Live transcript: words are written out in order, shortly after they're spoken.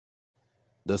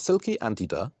The silky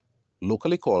anteater,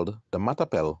 locally called the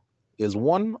Matapel, is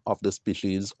one of the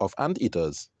species of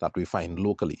anteaters that we find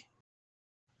locally.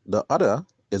 The other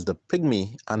is the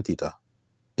pygmy anteater.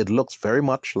 It looks very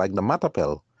much like the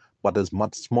Matapel, but is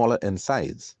much smaller in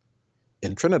size.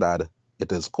 In Trinidad,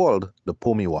 it is called the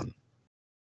pomy one.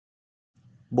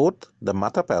 Both the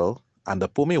Matapel and the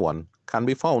pomy one can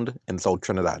be found in South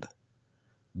Trinidad.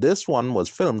 This one was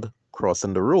filmed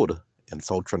crossing the road in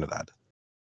South Trinidad.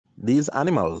 These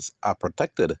animals are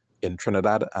protected in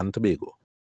Trinidad and Tobago.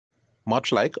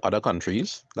 Much like other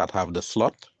countries that have the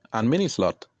slot and mini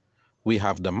slot, we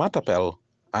have the Matapel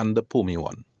and the pomy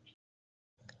one.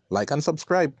 Like and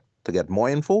subscribe to get more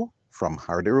info from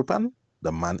Hardeo Roopan,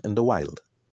 the man in the wild.